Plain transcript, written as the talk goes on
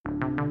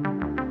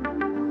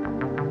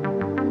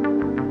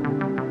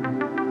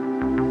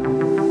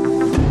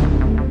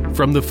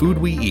From the food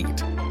we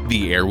eat,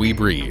 the air we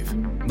breathe,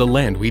 the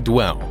land we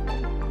dwell,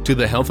 to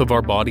the health of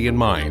our body and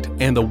mind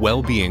and the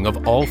well-being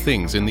of all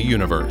things in the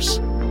universe.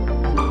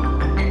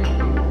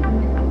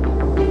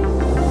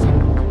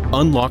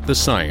 Unlock the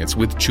science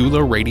with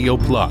Chula Radio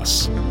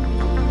Plus.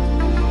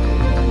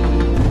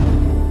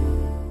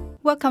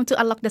 Welcome to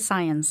Unlock the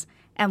Science.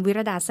 I'm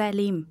Virote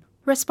Sriuranpong,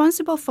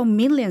 responsible for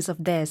millions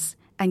of deaths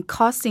and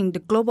costing the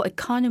global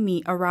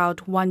economy around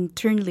 $1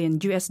 trillion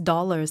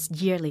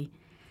yearly.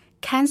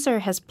 Cancer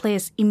has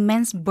placed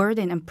immense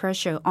burden and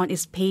pressure on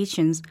its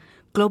patients,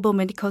 global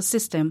medical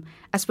system,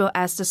 as well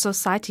as the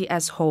society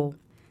as a whole.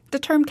 The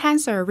term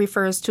cancer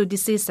refers to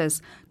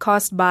diseases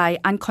caused by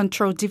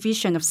uncontrolled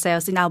division of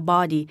cells in our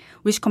body,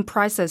 which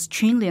comprises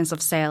trillions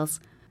of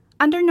cells.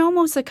 Under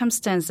normal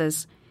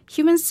circumstances,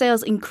 human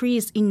cells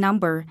increase in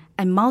number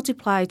and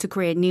multiply to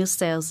create new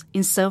cells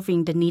in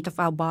serving the need of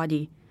our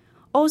body.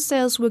 All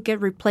cells will get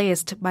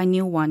replaced by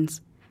new ones.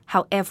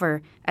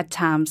 However, at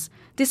times,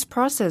 this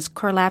process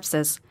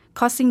collapses,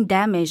 causing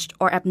damaged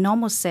or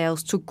abnormal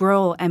cells to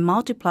grow and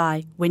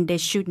multiply when they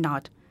should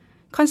not.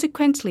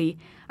 Consequently,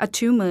 a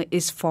tumor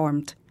is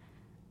formed.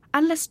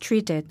 Unless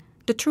treated,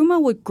 the tumor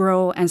will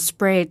grow and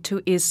spread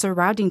to its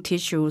surrounding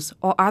tissues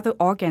or other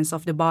organs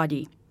of the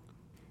body.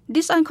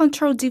 This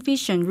uncontrolled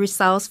division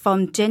results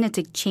from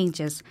genetic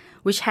changes,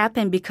 which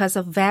happen because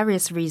of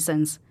various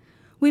reasons.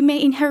 We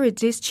may inherit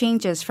these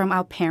changes from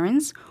our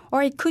parents,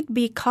 or it could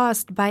be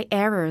caused by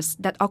errors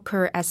that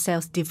occur as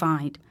cells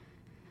divide.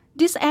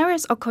 These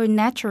errors occur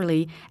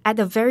naturally at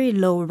a very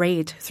low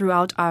rate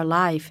throughout our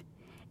life.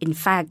 In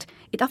fact,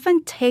 it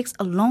often takes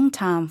a long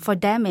time for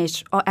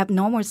damaged or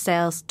abnormal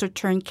cells to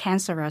turn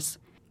cancerous.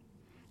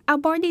 Our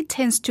body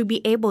tends to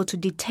be able to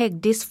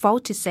detect these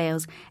faulty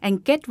cells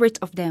and get rid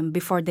of them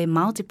before they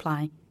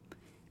multiply.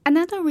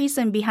 Another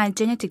reason behind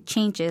genetic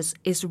changes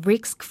is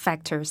risk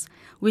factors,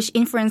 which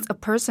influence a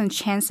person's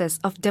chances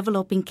of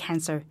developing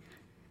cancer.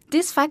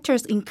 These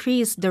factors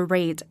increase the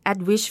rate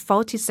at which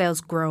faulty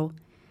cells grow.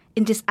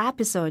 In this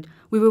episode,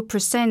 we will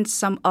present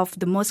some of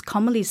the most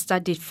commonly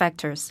studied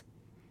factors.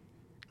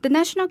 The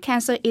National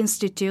Cancer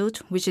Institute,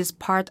 which is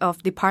part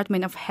of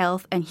Department of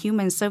Health and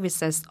Human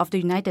Services of the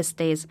United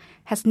States,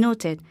 has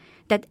noted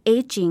that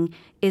aging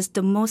is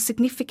the most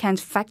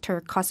significant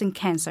factor causing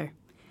cancer.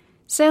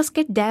 Cells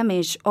get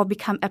damaged or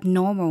become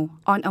abnormal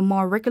on a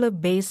more regular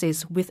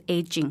basis with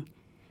aging.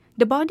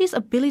 The body's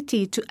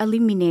ability to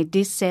eliminate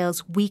these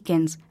cells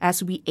weakens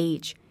as we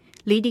age,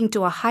 leading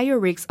to a higher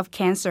risk of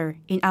cancer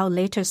in our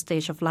later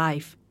stage of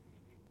life.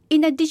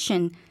 In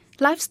addition,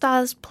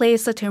 lifestyles play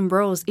certain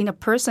roles in a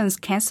person's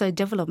cancer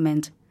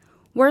development.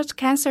 World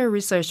Cancer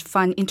Research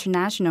Fund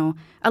International,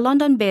 a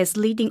London-based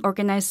leading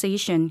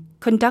organization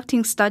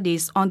conducting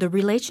studies on the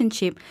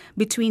relationship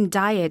between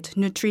diet,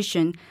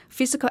 nutrition,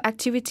 physical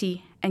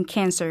activity, and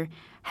cancer,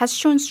 has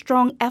shown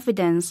strong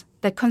evidence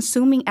that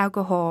consuming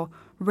alcohol,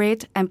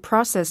 red and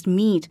processed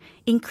meat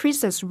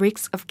increases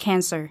risk of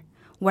cancer,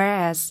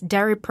 whereas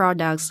dairy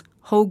products,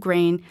 whole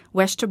grain,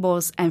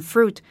 vegetables, and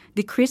fruit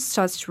decrease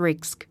such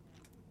risk.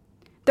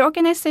 The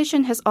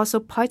organization has also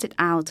pointed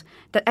out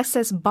that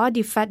excess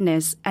body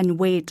fatness and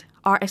weight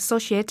are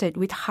associated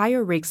with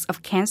higher risks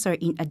of cancer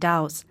in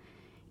adults.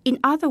 In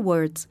other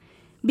words,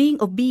 being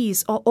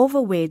obese or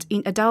overweight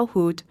in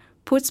adulthood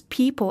puts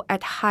people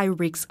at high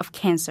risk of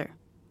cancer.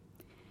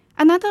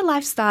 Another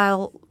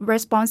lifestyle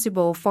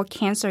responsible for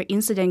cancer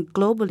incidence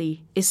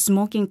globally is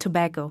smoking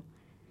tobacco.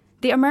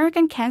 The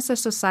American Cancer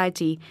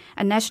Society,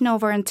 a national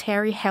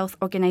voluntary health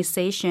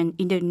organization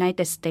in the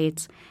United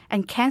States,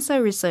 and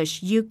Cancer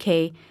Research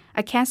UK,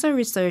 a cancer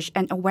research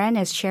and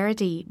awareness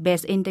charity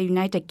based in the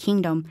United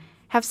Kingdom,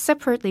 have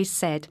separately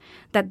said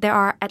that there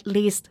are at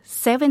least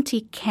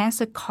 70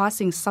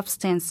 cancer-causing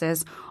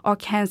substances or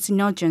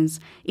carcinogens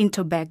in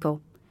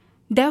tobacco.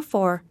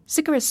 Therefore,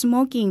 cigarette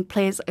smoking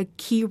plays a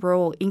key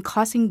role in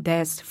causing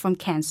deaths from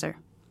cancer.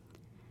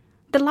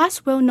 The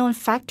last well-known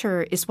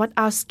factor is what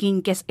our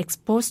skin gets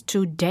exposed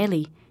to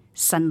daily: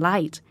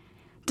 sunlight.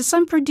 The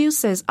sun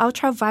produces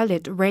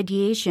ultraviolet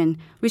radiation,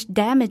 which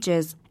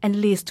damages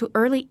and leads to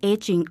early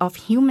aging of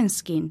human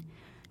skin.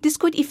 This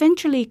could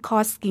eventually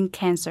cause skin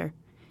cancer.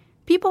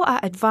 People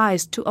are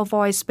advised to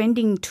avoid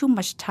spending too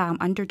much time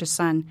under the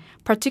sun,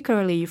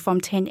 particularly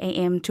from 10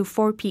 a.m. to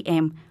 4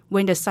 p.m.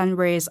 when the sun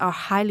rays are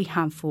highly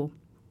harmful.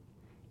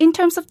 In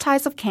terms of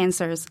types of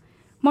cancers,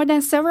 more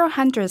than several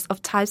hundreds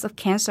of types of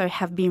cancer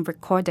have been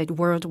recorded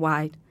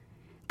worldwide.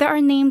 They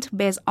are named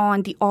based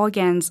on the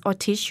organs or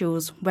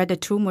tissues where the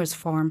tumors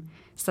form,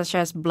 such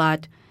as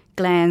blood,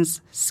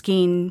 glands,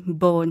 skin,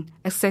 bone,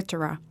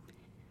 etc.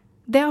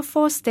 There are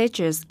 4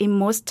 stages in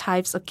most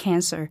types of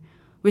cancer,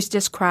 which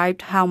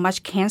describe how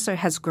much cancer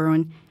has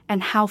grown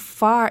and how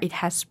far it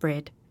has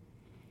spread.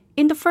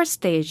 In the first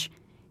stage,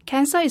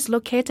 cancer is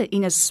located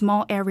in a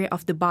small area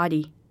of the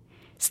body.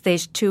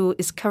 Stage 2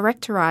 is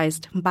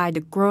characterized by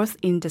the growth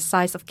in the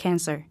size of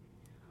cancer.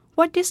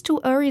 What these 2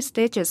 early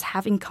stages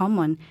have in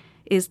common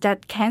is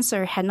that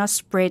cancer had not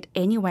spread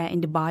anywhere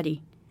in the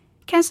body.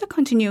 Cancer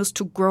continues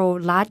to grow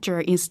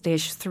larger in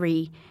stage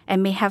 3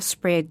 and may have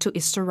spread to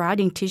its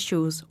surrounding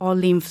tissues or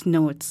lymph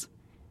nodes.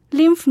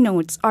 Lymph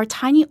nodes are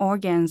tiny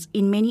organs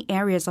in many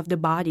areas of the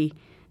body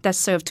that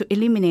serve to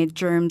eliminate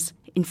germs,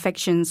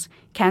 infections,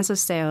 cancer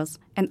cells,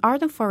 and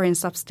other foreign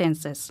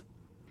substances.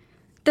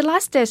 The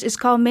last stage is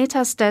called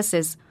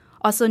metastasis,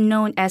 also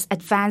known as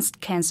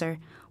advanced cancer,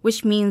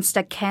 which means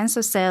that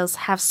cancer cells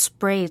have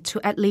spread to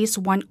at least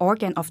one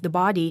organ of the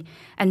body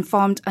and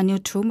formed a new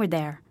tumor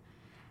there.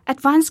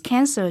 Advanced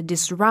cancer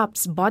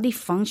disrupts body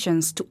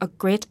functions to a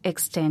great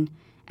extent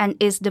and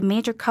is the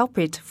major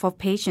culprit for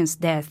patients'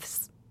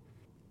 deaths.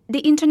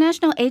 The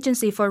International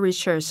Agency for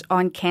Research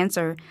on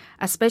Cancer,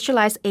 a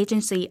specialized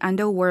agency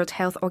under World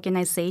Health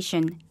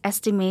Organization,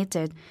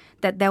 estimated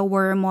that there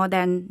were more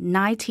than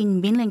 19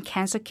 million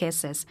cancer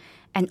cases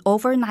and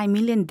over 9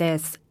 million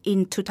deaths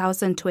in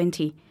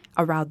 2020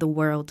 around the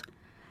world.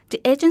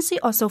 The agency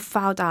also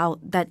found out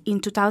that in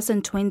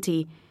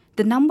 2020,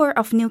 the number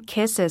of new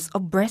cases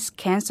of breast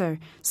cancer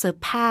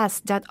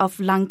surpassed that of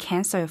lung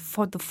cancer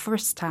for the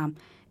first time,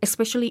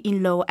 especially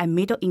in low and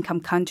middle-income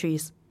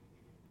countries.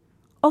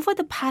 Over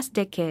the past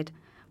decade,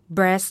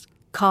 breast,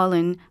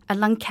 colon,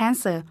 and lung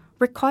cancer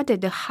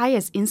recorded the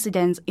highest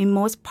incidence in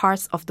most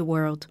parts of the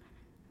world.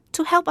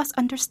 To help us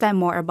understand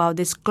more about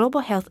this global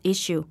health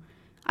issue,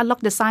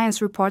 Unlock the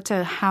Science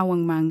reporter Ha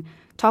Wang Mang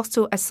talks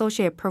to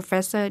Associate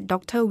Professor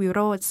Dr.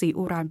 Virote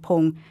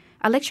Sriuranpong,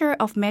 a lecturer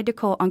of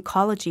medical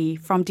oncology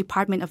from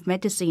Department of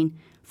Medicine,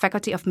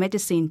 Faculty of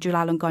Medicine,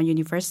 Chulalongkorn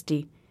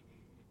University.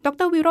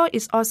 Dr. Virote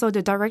is also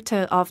the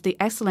director of the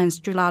Excellence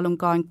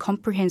Chulalongkorn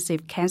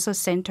Comprehensive Cancer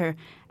Center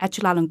at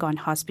Chulalongkorn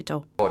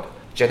Hospital.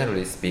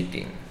 Generally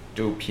speaking,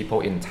 do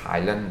people in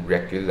Thailand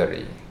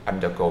regularly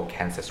undergo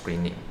cancer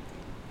screening?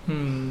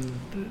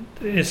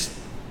 It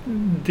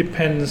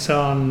depends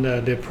on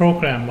the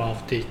program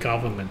of the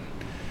government.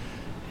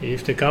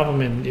 If the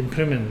government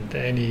implement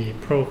any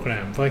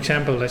program, for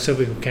example, like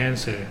cervical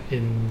cancer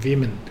in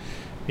women,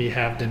 we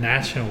have the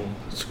national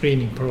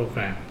screening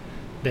program.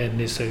 Then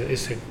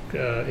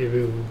it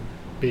will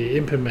be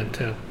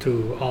implemented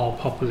to all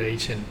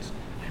populations.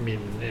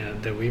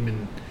 The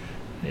women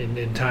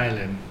in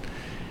Thailand.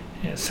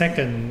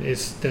 Second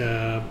is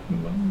the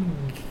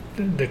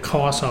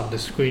cost of the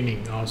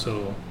screening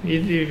also.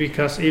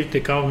 Because if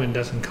the government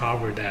doesn't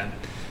cover that,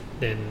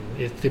 then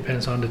it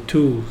depends on the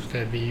tools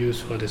that we use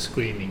for the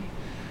screening.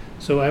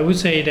 So I would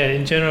say that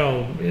in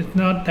general, it's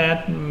not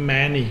that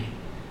many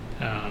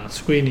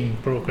screening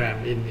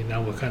programs in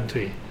our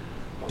country.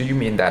 Do you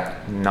mean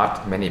that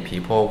not many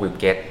people will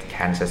get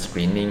cancer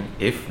screening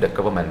if the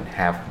government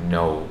have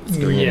no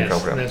screening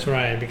program? Yes, that's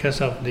right, because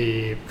of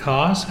the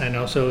cost and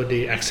also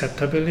the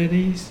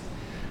acceptabilities.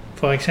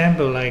 For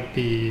example, like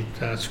the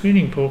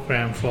screening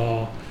program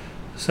for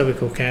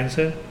cervical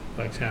cancer,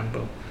 for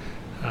example.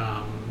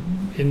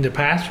 In the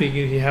past,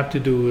 we have to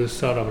do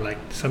sort of like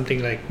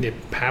something like the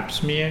pap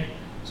smear,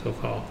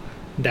 so-called.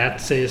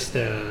 That says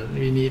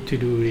we need to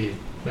do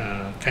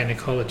the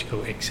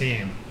gynecological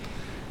exam.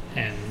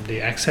 And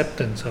the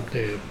acceptance of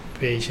the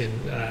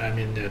patient,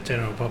 the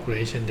general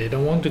population, they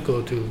don't want to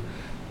go to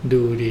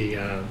do the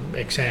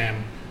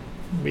exam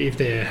if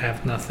they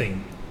have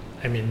nothing,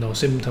 no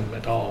symptom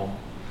at all.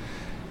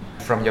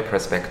 From your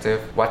perspective,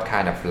 what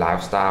kind of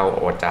lifestyle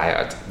or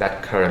diet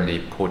that currently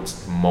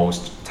puts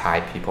most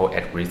Thai people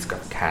at risk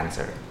of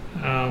cancer?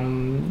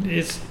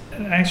 It's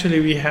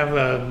actually we have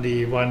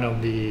one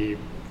of the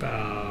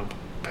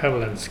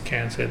prevalence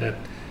cancer that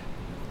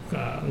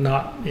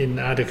not in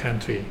other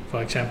country.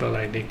 For example,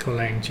 like the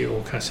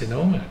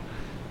cholangiocarcinoma,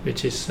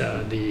 which is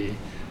the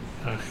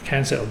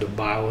cancer of the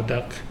bile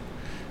duct.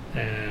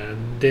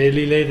 They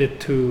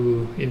related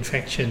to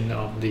infection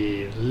of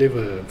the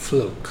liver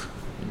fluke.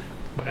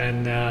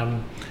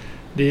 And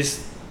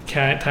this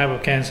type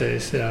of cancer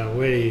is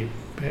very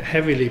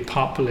heavily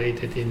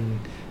populated in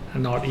the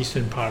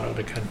northeastern part of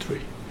the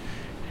country.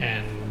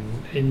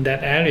 And in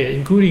that area,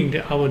 including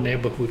our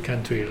neighborhood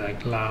country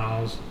like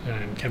Laos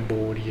and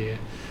Cambodia,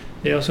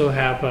 they also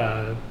have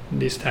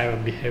this type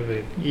of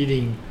behavior,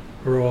 eating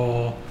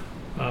raw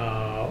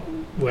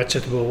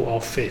vegetable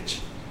or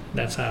fish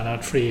that are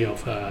not free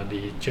of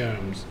the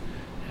germs,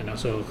 and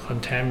also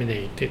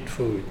contaminated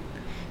food.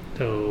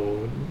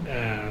 So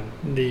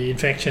the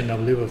infection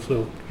of liver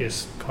fluke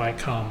is quite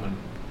common.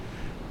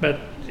 But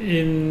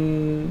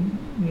in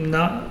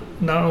not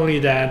only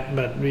that,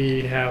 but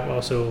we have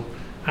also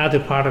other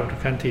part of the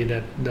country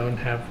that don't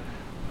have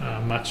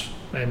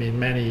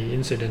many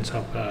incidents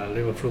of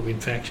liver fluke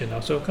infection,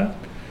 also got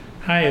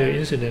higher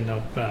incidence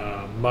of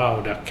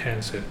bile duct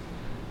cancer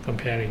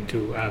comparing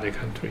to other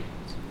countries.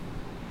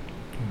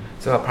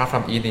 So apart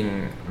from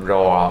eating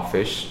raw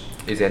fish,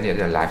 is there any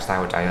other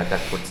lifestyle diet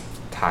that puts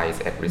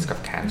Thais at risk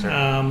of cancer?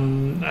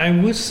 I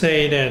would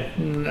say that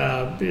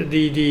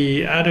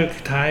the other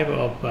type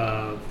of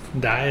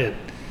diet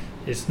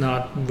is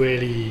not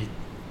very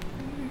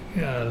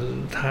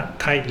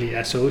tightly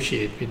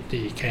associated with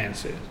the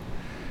cancer.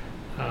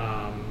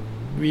 Our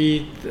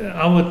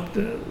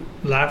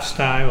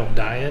lifestyle of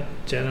diet,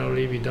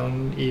 generally we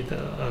don't eat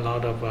a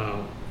lot of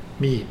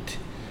meat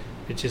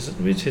which is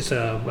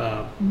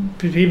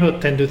people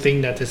tend to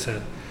think that is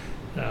a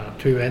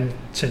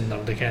prevention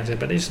of the cancer,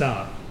 but it's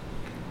not.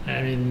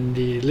 I mean,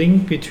 the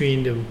link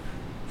between the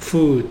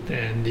food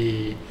and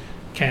the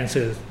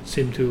cancer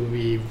seem to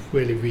be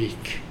very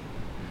weak.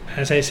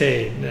 As I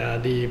say,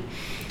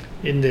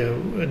 in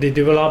the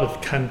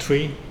developed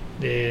country,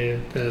 the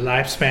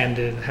lifespan,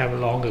 they have a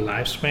longer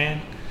lifespan,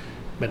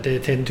 but they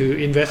tend to,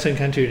 in Western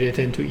country, they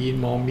tend to eat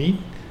more meat.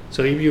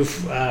 So if you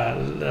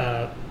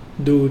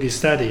do the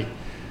study,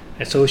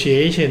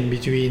 association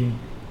between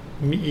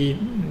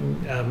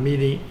eating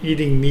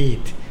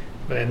meat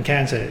and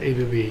cancer, it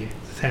will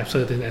have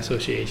certain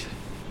association.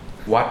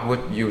 What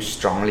would you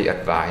strongly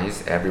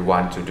advise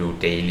everyone to do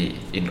daily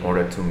in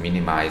order to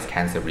minimize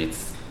cancer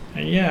risks?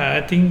 Yeah,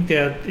 I think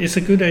that it's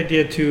a good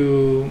idea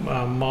to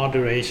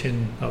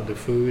moderation of the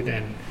food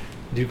and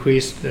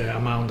decrease the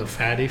amount of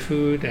fatty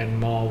food and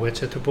more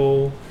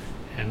vegetable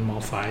and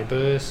more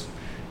fibers,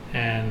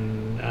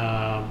 and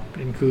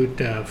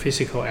include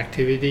physical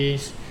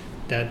activities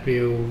that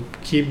will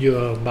keep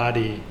your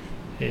body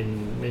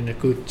in a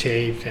good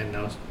shape, and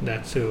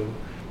that will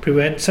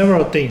prevent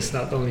several things,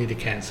 not only the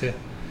cancer.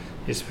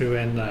 It's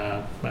prevent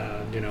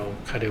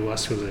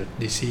cardiovascular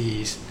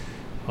disease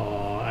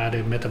or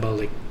other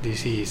metabolic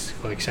disease,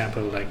 for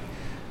example, like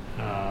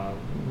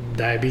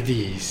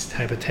diabetes,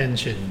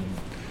 hypertension,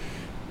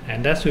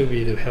 and that will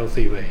be the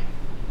healthy way.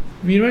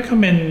 We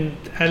recommend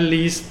at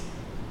least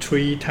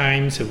 3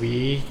 times a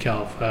week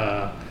of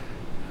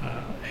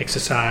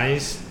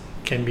exercise.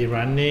 Can be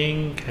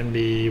running, can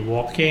be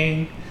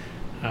walking,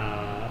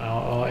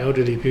 or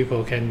elderly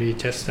people can be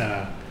just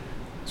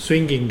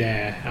swinging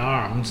their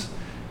arms,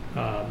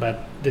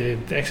 but the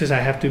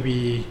exercise have to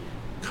be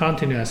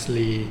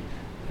continuously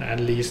at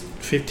least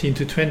 15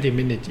 to 20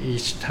 minutes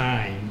each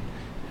time,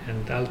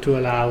 and to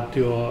allow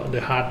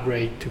the heart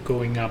rate to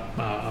going up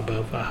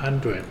above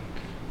 100,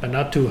 but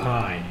not too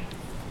high.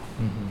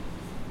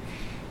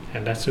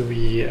 And that will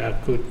be a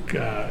good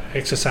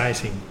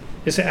exercising.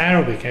 It's an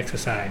aerobic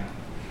exercise,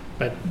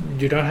 but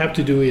you don't have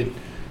to do it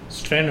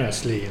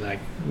strenuously, like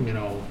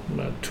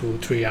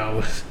 2-3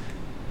 hours.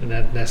 And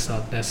that's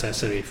not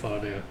necessary for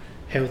the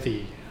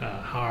healthy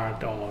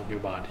heart or your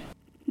body.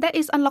 That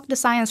is Unlock the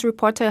Science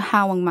reporter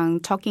Ha Wang Mang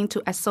talking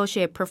to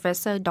Associate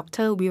Professor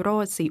Dr.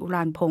 Virote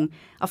Sriuranpong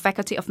of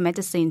Faculty of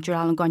Medicine,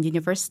 Chulalongkorn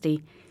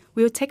University.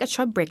 We will take a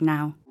short break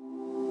now.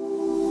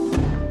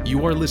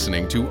 You are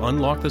listening to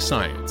Unlock the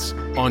Science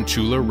on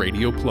Chula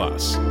Radio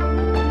Plus.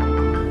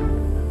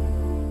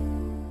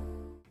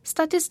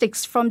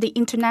 Statistics from the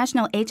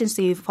International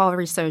Agency for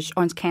Research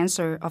on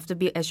Cancer of the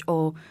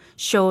WHO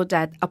show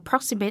that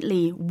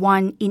approximately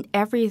 1 in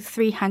every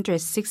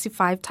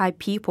 365 Thai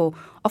people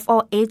of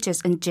all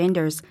ages and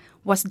genders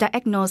was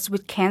diagnosed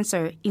with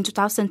cancer in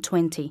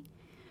 2020.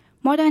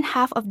 More than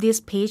half of these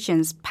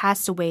patients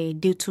passed away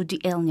due to the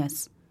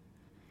illness.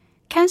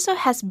 Cancer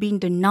has been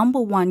the number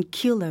 1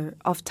 killer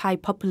of Thai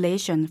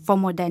population for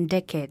more than a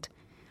decade.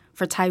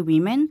 For Thai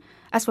women,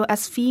 as well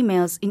as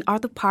females in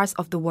other parts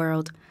of the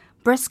world,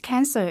 breast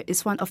cancer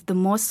is one of the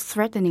most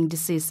threatening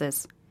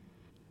diseases.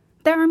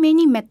 There are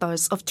many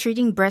methods of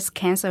treating breast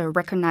cancer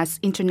recognized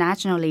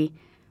internationally,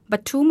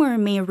 but tumor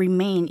may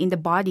remain in the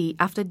body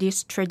after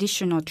these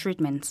traditional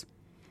treatments.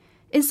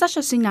 In such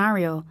a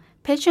scenario,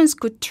 patients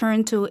could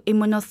turn to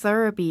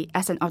immunotherapy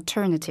as an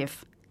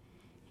alternative.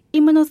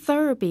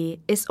 Immunotherapy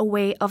is a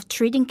way of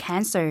treating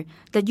cancer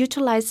that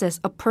utilizes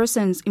a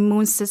person's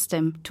immune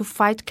system to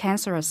fight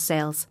cancerous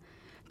cells.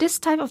 This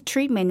type of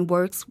treatment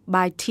works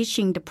by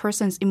teaching the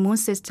person's immune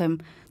system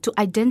to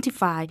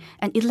identify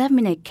and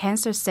eliminate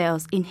cancer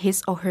cells in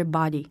his or her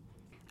body.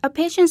 A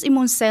patient's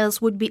immune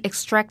cells would be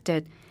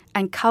extracted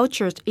and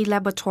cultured in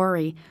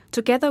laboratory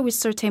together with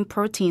certain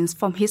proteins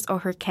from his or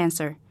her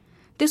cancer.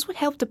 This would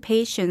help the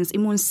patient's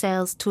immune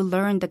cells to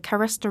learn the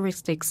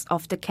characteristics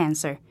of the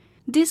cancer.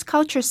 These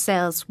culture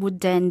cells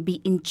would then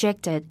be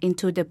injected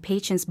into the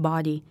patient's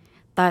body,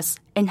 thus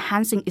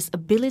enhancing its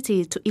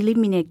ability to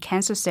eliminate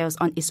cancer cells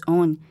on its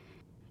own.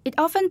 It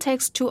often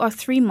takes 2 or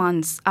 3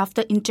 months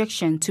after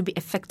injection to be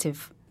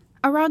effective.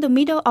 Around the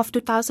middle of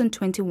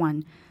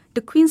 2021,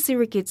 the Queen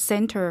Sirikit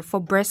Center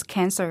for Breast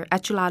Cancer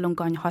at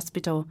Chulalongkorn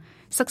Hospital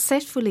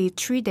successfully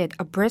treated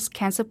a breast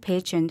cancer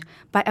patient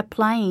by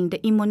applying the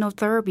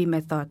immunotherapy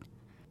method.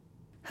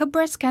 Her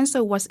breast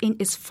cancer was in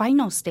its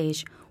final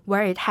stage,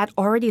 where it had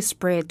already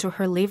spread to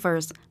her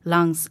livers,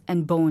 lungs,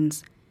 and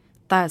bones.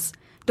 Thus,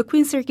 the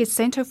Queen Sirikit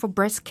Center for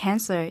Breast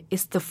Cancer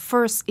is the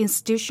first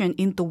institution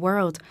in the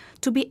world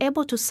to be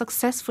able to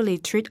successfully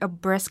treat a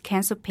breast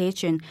cancer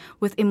patient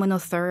with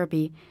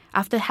immunotherapy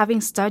after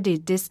having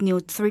studied this new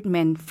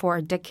treatment for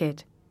a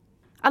decade.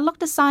 Unlock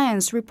the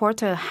Science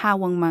reporter Ha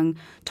Wang Mang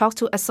talked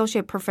to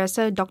Associate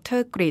Professor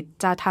Dr. Kris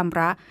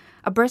Chatamra,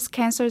 a breast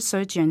cancer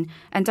surgeon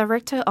and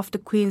director of the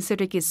Queen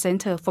Sirikit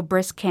Center for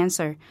Breast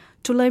Cancer,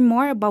 to learn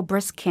more about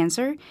breast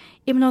cancer,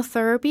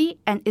 immunotherapy,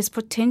 and its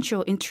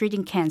potential in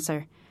treating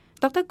cancer.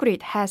 Dr.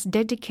 Kris has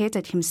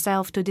dedicated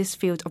himself to this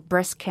field of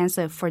breast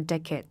cancer for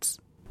decades.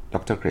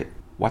 Dr. Kris,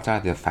 What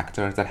are the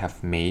factors that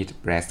have made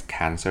breast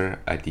cancer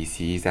a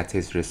disease that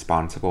is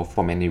responsible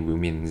for many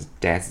women's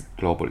deaths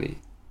globally?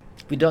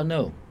 We don't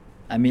know.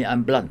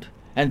 I'm blunt.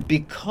 And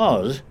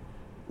because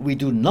we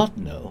do not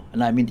know,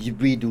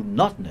 we do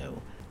not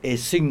know a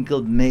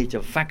single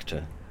major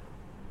factor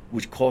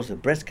which causes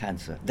breast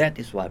cancer, that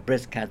is why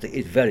breast cancer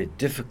is very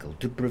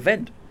difficult to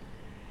prevent.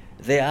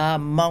 There are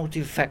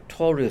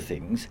multifactorial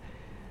things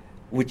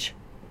which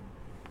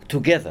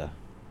together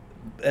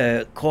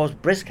cause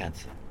breast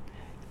cancer.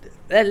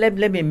 Let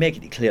me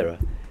make it clearer.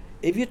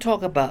 If you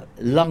talk about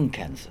lung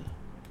cancer,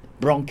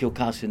 bronchial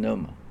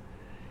carcinoma,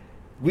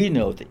 we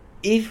know that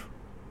if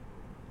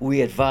we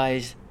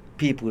advise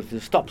people to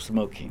stop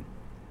smoking,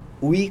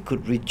 we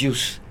could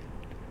reduce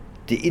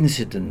the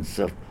incidence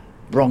of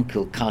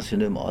bronchial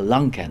carcinoma or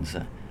lung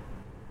cancer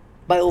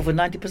by over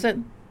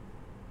 90%.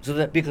 So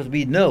that because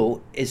we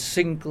know a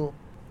single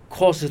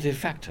causative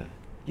factor,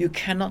 you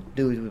cannot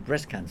do it with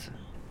breast cancer.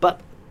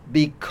 But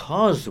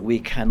because we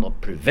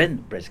cannot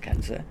prevent breast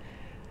cancer,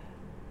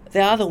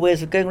 there are other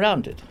ways of going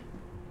around it.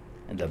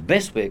 And the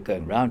best way of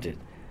going around it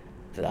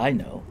that I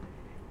know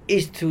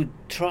is to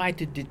try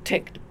to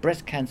detect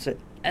breast cancer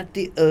at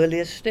the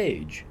earliest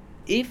stage.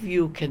 If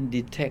you can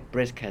detect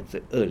breast cancer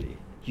early,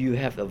 you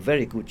have a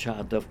very good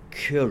chance of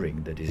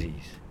curing the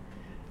disease.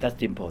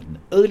 That's important.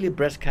 Early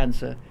breast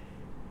cancer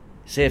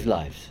saves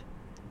lives.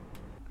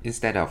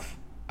 Instead of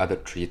other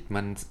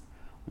treatments,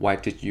 why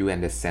did you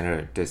and the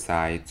center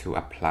decide to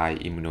apply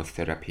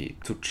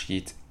immunotherapy to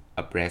treat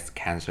a breast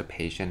cancer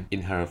patient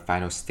in her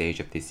final stage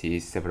of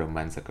disease several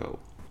months ago?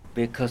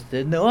 Because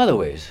there are no other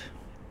ways.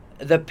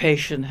 The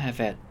patient have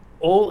had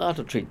all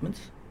other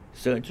treatments,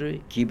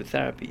 surgery,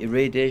 chemotherapy,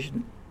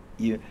 irradiation,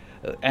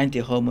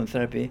 anti-hormone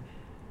therapy,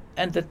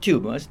 and the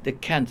tumors, the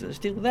cancer is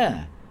still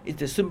there.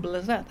 It's as simple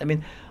as that.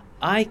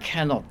 I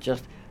cannot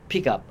just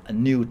pick up a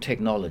new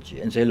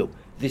technology and say, look,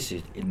 this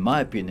is, in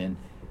my opinion,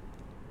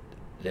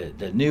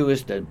 the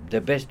newest, the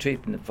best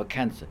treatment for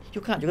cancer.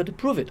 You can't. You've got to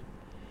prove it.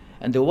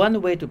 And the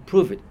one way to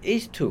prove it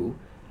is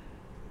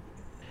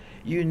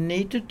you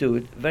need to do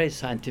it very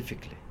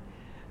scientifically.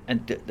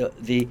 And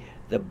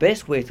the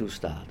best way to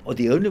start, or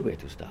the only way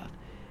to start,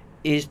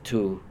 is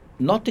to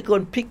not to go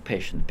and pick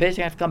patients. Patients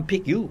have to come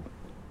pick you.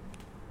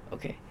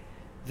 Okay?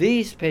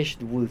 These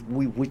patients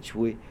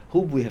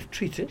whom we have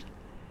treated,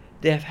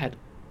 they have had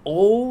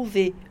all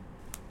the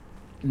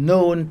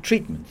known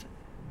treatments,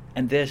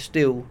 and they're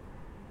still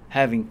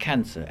having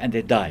cancer, and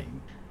they're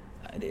dying.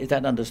 Is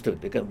that understood?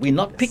 Because we're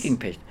not picking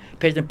patients.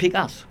 Patients pick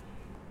us.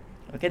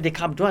 Okay, they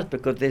come to us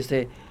because they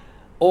say,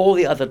 all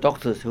the other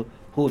doctors who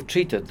have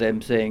treated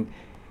them saying,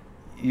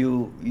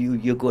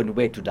 you're going to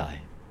wait to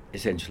die,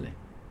 essentially.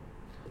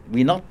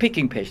 We're not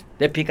picking patients,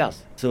 they pick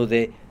us. So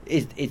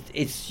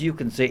it's you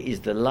can say,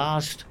 is the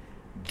last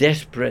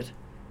desperate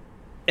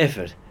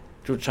effort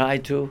to try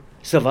to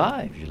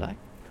survive, if you like.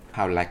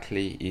 How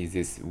likely is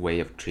this way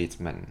of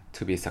treatment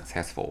to be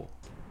successful?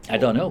 I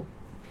don't know.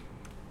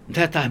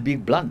 That I'm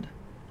being blunt.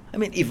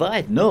 If I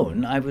had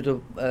known, I would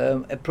have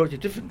approached it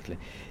differently.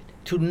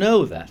 To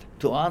know that,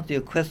 to answer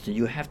your question,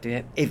 you have to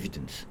have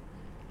evidence,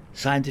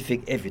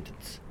 scientific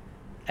evidence.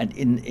 And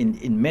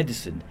in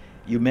medicine,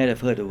 you may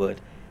have heard the word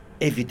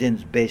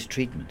evidence-based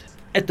treatment.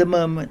 At the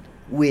moment,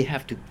 we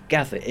have to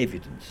gather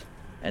evidence.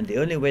 And the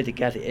only way to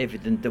gather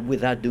evidence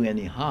without doing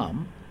any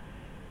harm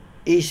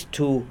is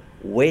to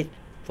wait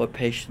for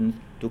patients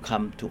to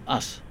come to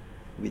us.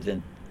 We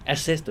then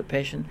assess the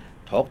patient,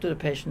 talk to the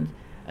patient,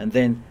 and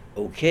then,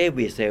 okay,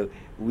 we say,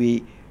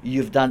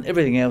 you've done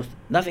everything else,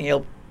 nothing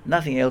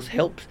else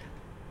helps.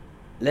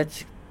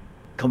 Let's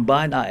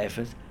combine our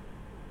efforts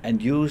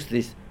and use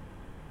this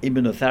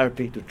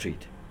immunotherapy to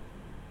treat.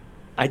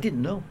 I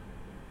didn't know.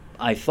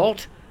 I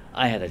thought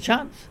I had a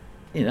chance.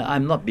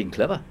 I'm not being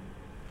clever.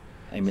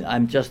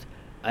 I'm just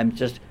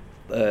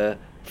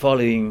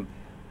following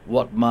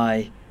what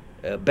my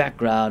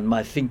background,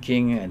 my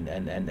thinking,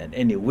 and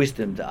any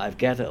wisdom that I've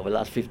gathered over the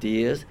last 50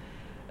 years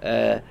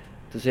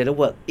to say that,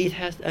 well, it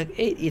has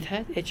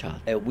a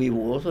chance. We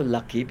were also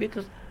lucky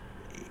because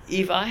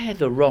if I had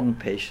the wrong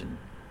patient,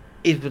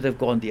 it would have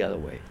gone the other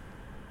way.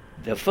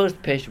 The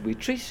first patient we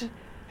treated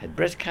had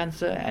breast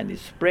cancer, and it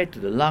spread to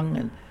the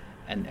lung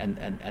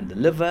and the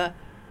liver,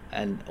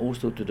 and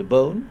also to the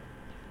bone.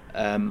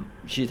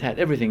 She'd had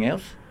everything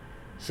else,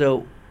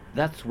 so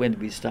that's when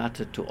we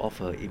started to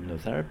offer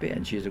immunotherapy,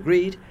 and she's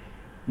agreed,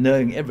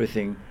 knowing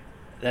everything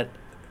that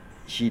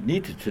she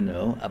needed to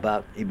know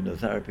about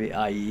immunotherapy,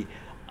 i.e.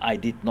 I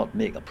did not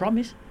make a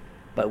promise,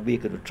 but we're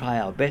going to try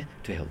our best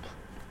to help.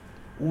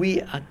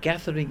 We are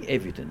gathering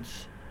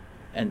evidence,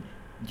 and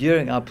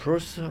during our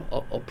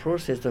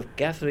process of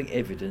gathering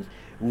evidence,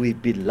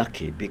 we've been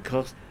lucky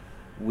because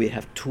we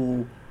have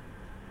 2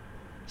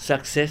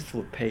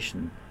 successful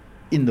patients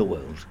in the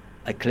world.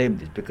 I claim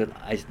this because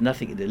there's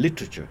nothing in the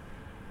literature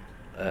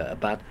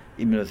about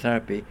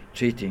immunotherapy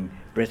treating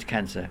breast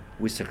cancer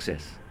with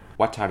success.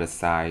 What are the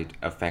side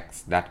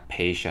effects that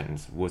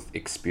patients would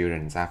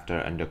experience after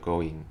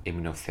undergoing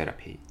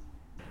immunotherapy?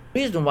 The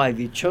reason why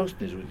we chose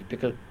this is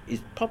because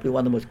it's probably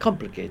one of the most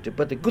complicated,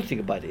 but the good thing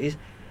about it is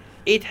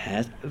it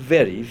has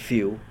very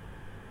few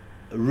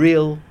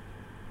real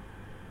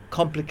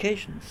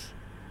complications.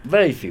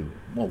 Very few.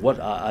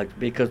 Well,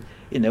 because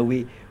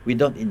we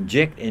don't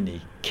inject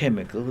any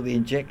chemical.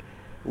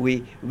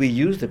 We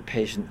use the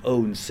patient's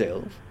own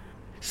cells,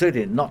 so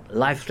they're not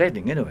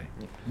life-threatening anyway.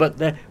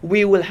 But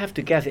we will have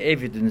to gather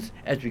evidence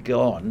as we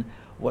go on.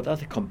 What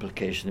other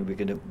complications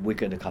we're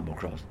going to come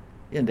across?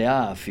 And there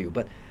are a few.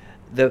 But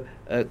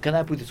can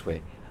I put it this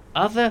way?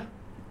 Other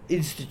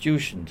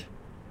institutions,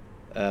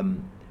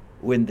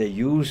 when they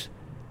use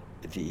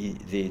the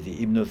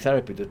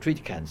immunotherapy to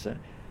treat cancer,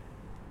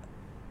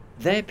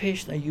 their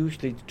patients are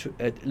usually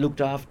looked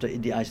after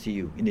in the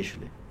ICU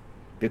initially,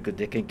 because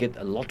they can get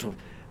a lot of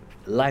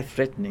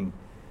life-threatening,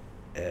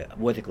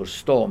 what they call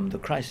storm the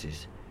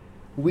crisis.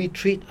 We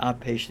treat our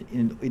patient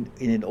in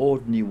an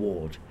ordinary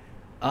ward.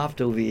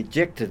 After we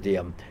ejected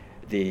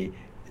the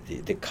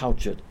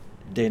cultured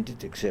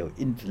dendritic cell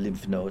into the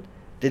lymph node,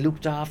 they're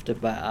looked after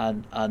by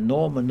our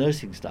normal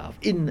nursing staff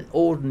in an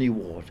ordinary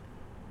ward,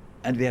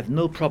 and we have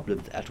no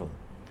problems at all.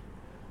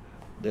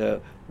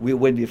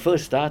 When we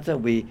first started,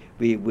 we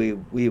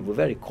were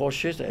very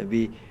cautious, and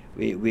we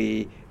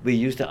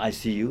used the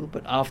ICU.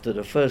 But after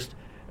the first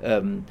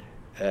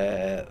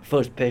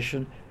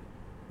patient,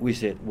 we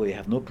said we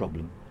have no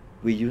problem.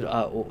 We use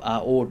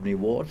our ordinary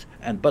wards,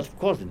 but of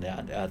course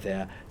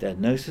there are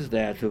nurses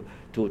there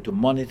to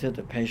monitor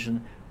the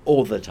patient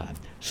all the time.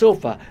 So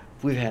far,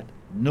 we've had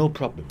no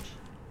problems.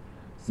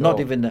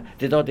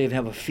 They don't even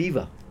have a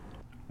fever.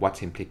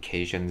 What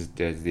implications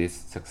does this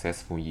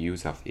successful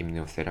use of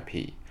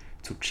immunotherapy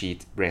to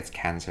treat breast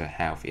cancer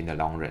have in the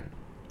long run?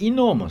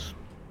 Enormous.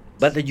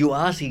 But you're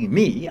asking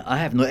me, I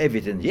have no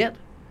evidence yet.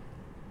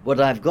 What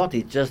I've got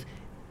is just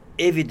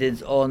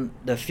evidence on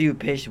the few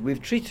patients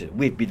we've treated.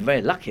 We've been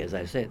very lucky, as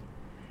I said.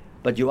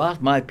 But you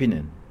asked my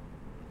opinion.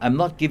 I'm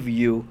not giving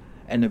you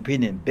an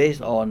opinion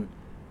based on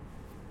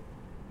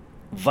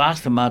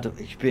vast amount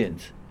of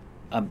experience.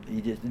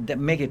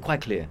 Make it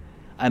quite clear.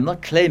 I'm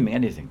not claiming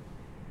anything.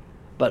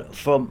 But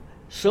from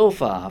the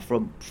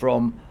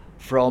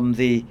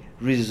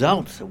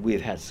results that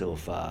we've had so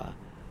far,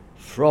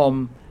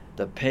 from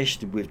the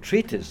patient we've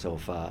treated so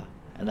far,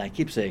 and I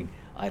keep saying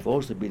I've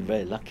also been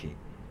very lucky,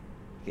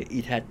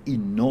 it had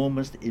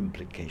enormous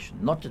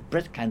implications, not just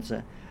breast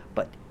cancer,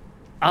 but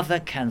other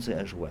cancer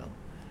as well.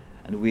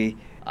 And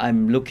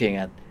I'm looking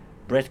at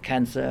breast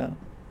cancer,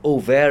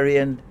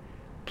 ovarian,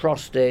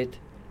 prostate,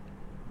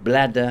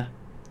 bladder,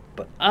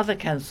 but other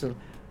cancer,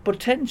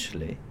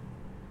 potentially,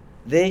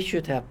 they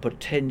should have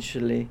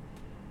potentially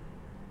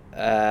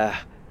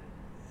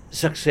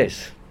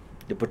success.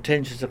 The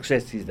potential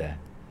success is there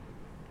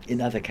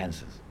in other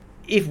cancers.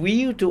 If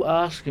we were to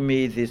ask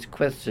me this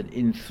question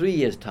in 3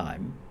 years'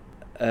 time,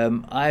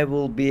 I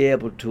should be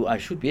able to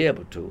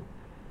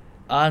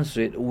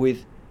answer it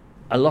with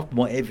a lot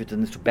more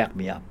evidence to back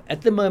me up.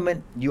 At the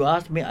moment, you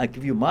ask me, I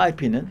give you my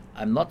opinion.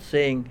 I'm not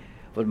saying,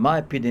 for my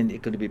opinion,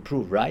 it's going to be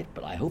proved right,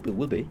 but I hope it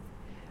will be.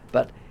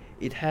 But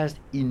it has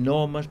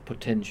enormous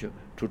potential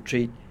to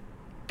treat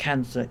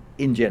cancer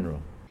in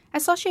general.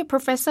 Associate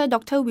Professor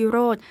Dr.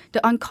 Virote, the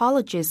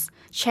oncologist,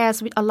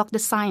 shares with Unlock the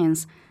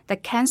Science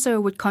that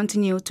cancer would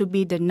continue to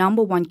be the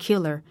number one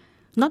killer,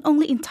 not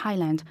only in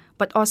Thailand,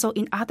 but also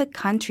in other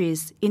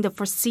countries in the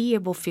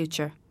foreseeable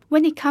future.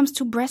 When it comes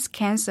to breast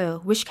cancer,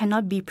 which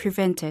cannot be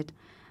prevented,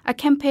 a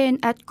campaign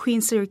at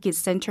Queen Sirikit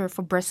Center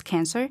for Breast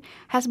Cancer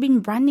has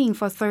been running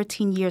for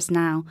 13 years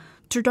now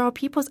to draw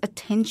people's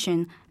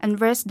attention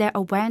and raise their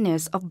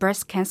awareness of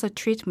breast cancer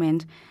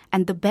treatment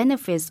and the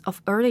benefits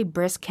of early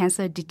breast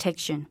cancer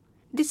detection.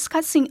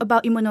 Discussing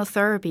about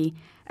immunotherapy,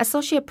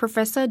 Associate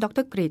Professor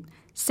Dr. Kris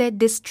said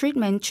this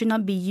treatment should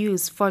not be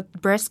used for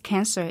breast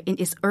cancer in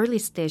its early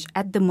stage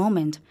at the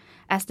moment,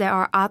 as there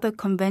are other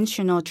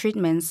conventional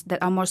treatments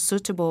that are more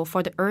suitable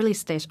for the early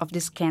stage of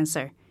this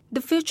cancer. The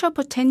future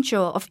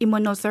potential of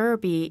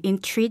immunotherapy in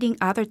treating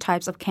other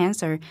types of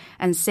cancer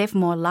and save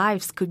more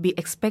lives could be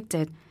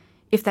expected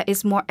if there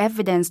is more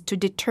evidence to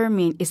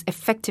determine its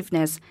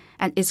effectiveness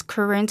and its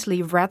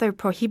currently rather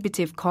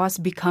prohibitive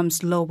cost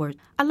becomes lowered.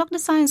 Unlock the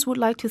Science would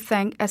like to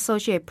thank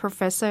Associate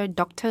Professor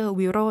Dr.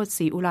 Virote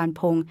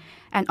Sriuranpong,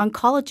 an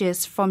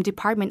oncologist from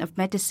Department of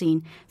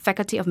Medicine,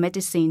 Faculty of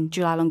Medicine,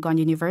 Chulalongkorn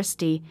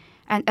University,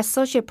 and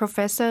Associate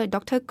Professor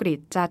Dr. Kris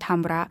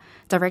Chatamra,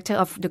 Director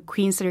of the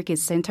Queen Sirikit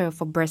Center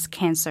for Breast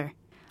Cancer.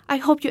 I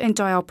hope you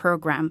enjoy our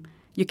program.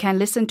 You can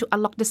listen to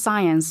Unlock the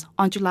Science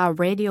on Chula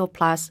Radio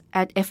Plus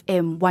at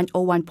FM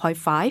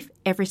 101.5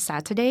 every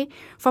Saturday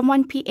from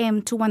 1 p.m.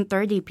 to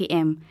 1:30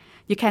 p.m.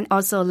 You can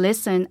also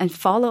listen and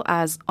follow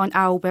us on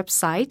our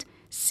website,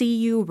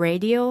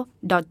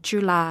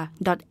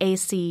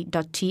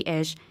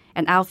 curadio.chula.ac.th,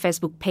 and our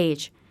Facebook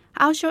page.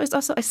 Our show is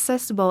also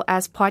accessible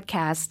as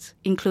podcasts,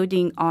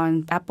 including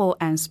on Apple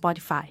and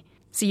Spotify.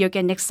 See you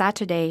again next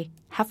Saturday.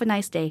 Have a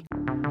nice day.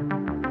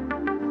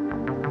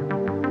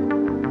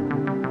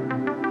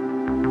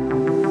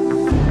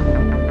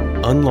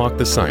 Unlock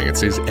the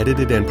Science is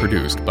edited and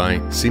produced by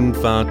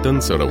Sinfa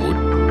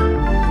Tunsorawut